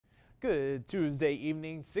Good Tuesday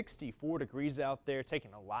evening, 64 degrees out there,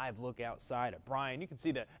 taking a live look outside at Bryan. You can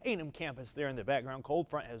see the A&M campus there in the background. Cold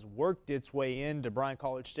front has worked its way into Bryan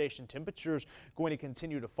College Station. Temperatures going to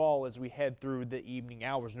continue to fall as we head through the evening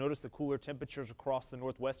hours. Notice the cooler temperatures across the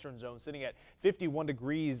northwestern zone, sitting at 51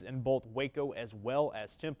 degrees in both Waco as well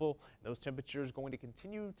as Temple. Those temperatures going to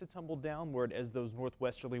continue to tumble downward as those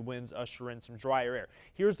northwesterly winds usher in some drier air.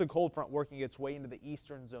 Here's the cold front working its way into the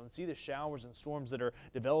eastern zone. See the showers and storms that are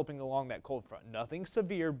developing along that cold front. Nothing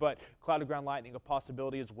severe, but cloud to ground lightning a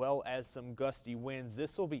possibility as well as some gusty winds.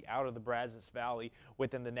 This will be out of the Brazos Valley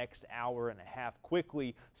within the next hour and a half,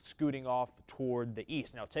 quickly scooting off toward the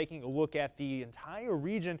east. Now taking a look at the entire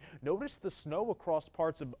region, notice the snow across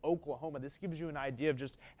parts of Oklahoma. This gives you an idea of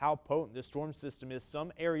just how potent this storm system is.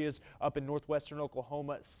 Some areas up in northwestern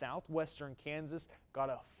Oklahoma, southwestern Kansas got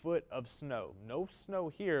a foot of snow. No snow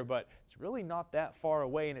here, but it's really not that far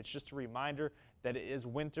away, and it's just a reminder that it is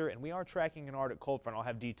winter and we are tracking an Arctic cold front. I'll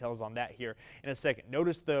have details on that here in a second.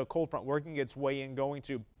 Notice the cold front working its way in, going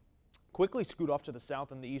to quickly scoot off to the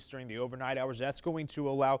south and the east during the overnight hours. That's going to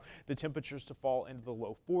allow the temperatures to fall into the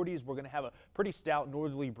low 40s. We're going to have a pretty stout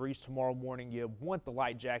northerly breeze tomorrow morning. You want the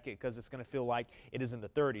light jacket because it's going to feel like it is in the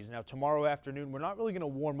 30s. Now tomorrow afternoon, we're not really going to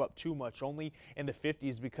warm up too much, only in the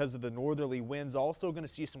 50s because of the northerly winds. Also going to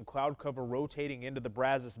see some cloud cover rotating into the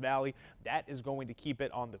Brazos Valley. That is going to keep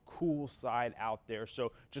it on the cool side out there.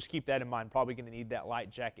 So just keep that in mind. Probably going to need that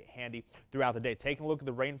light jacket handy throughout the day. Taking a look at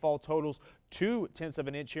the rainfall totals, 0.2 of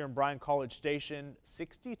an inch here in Bryan College Station,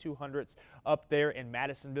 6,200ths up there in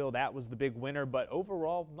Madisonville. That was the big winner, but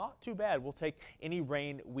overall not too bad. We'll take any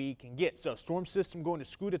rain we can get. So storm system going to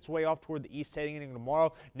scoot its way off toward the east heading into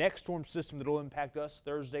tomorrow. Next storm system that will impact us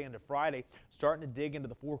Thursday into Friday, starting to dig into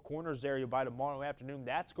the Four Corners area by tomorrow afternoon.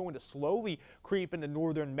 That's going to slowly creep into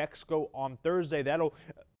northern Mexico on Thursday. That'll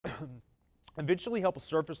eventually help a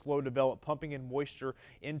surface low develop, pumping in moisture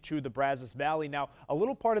into the Brazos Valley. Now, a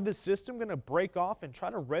little part of this system going to break off and try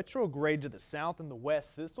to retrograde to the south and the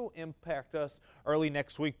west. This will impact us early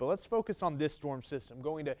next week, but let's focus on this storm system,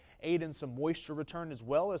 going to aid in some moisture return as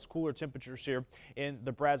well as cooler temperatures here in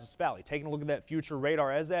the Brazos Valley. Taking a look at that future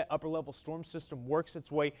radar, as that upper level storm system works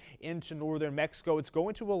its way into northern Mexico, it's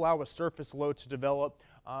going to allow a surface low to develop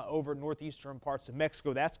over northeastern parts of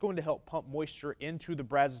Mexico. That's going to help pump moisture into the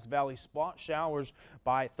Brazos Valley. Spot showers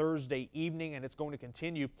by Thursday evening, and it's going to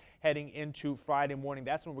continue heading into Friday morning.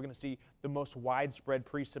 That's when we're going to see the most widespread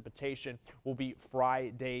precipitation will be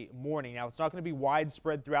Friday morning. Now, it's not going to be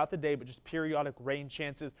widespread throughout the day, but just periodic rain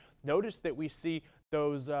chances. Notice that we see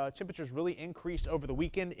those temperatures really increase over the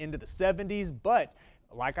weekend into the 70s, but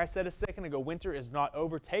like I said a second ago, winter is not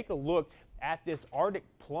over. Take a look at this Arctic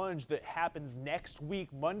plunge that happens next week.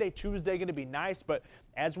 Monday, Tuesday going to be nice, but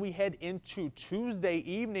as we head into Tuesday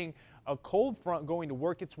evening, a cold front going to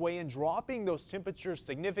work its way in, dropping those temperatures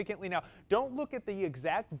significantly. Now, don't look at the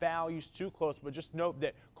exact values too close, but just note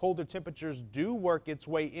that colder temperatures do work its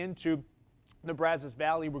way into the Brazos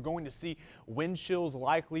Valley. We're going to see wind chills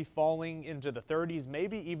likely falling into the 30s,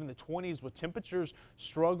 maybe even the 20s, with temperatures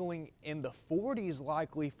struggling in the 40s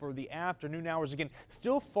likely for the afternoon hours. Again,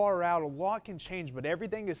 still far out, a lot can change, but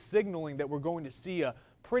everything is signaling that we're going to see a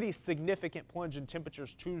pretty significant plunge in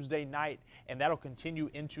temperatures Tuesday night, and that'll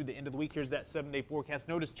continue into the end of the week. Here's that 7-day forecast.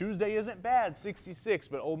 Notice Tuesday isn't bad, 66,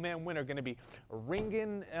 but Old Man Winter going to be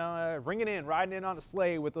ringing in, riding in on a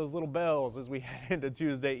sleigh with those little bells as we head into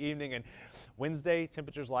Tuesday evening. And Wednesday,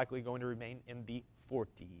 temperatures likely going to remain in the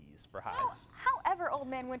 40s for highs. However, Old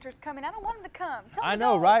Man Winter's coming. I don't want him to come. I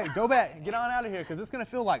know, right? Go back, get on out of here, because it's going to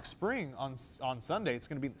feel like spring on Sunday. It's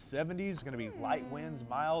going to be in the 70s. It's going to be light winds,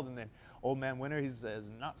 mild, and then Old Man Winter, he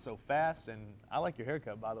says, not so fast. And I like your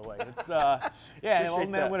haircut, by the way. It's yeah, Old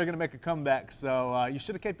Man Winter going to make a comeback. So you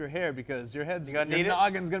should have kept your hair because your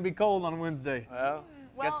noggin's going to be cold on Wednesday. Well,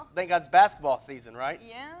 guess thank God it's basketball season, right?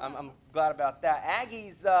 Yeah. I'm glad about that.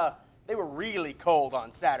 Aggies, they were really cold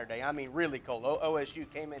on Saturday. I mean, really cold. OSU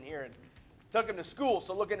came in here and took them to school.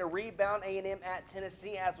 So looking to rebound A&M at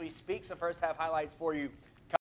Tennessee as we speak. So first half highlights for you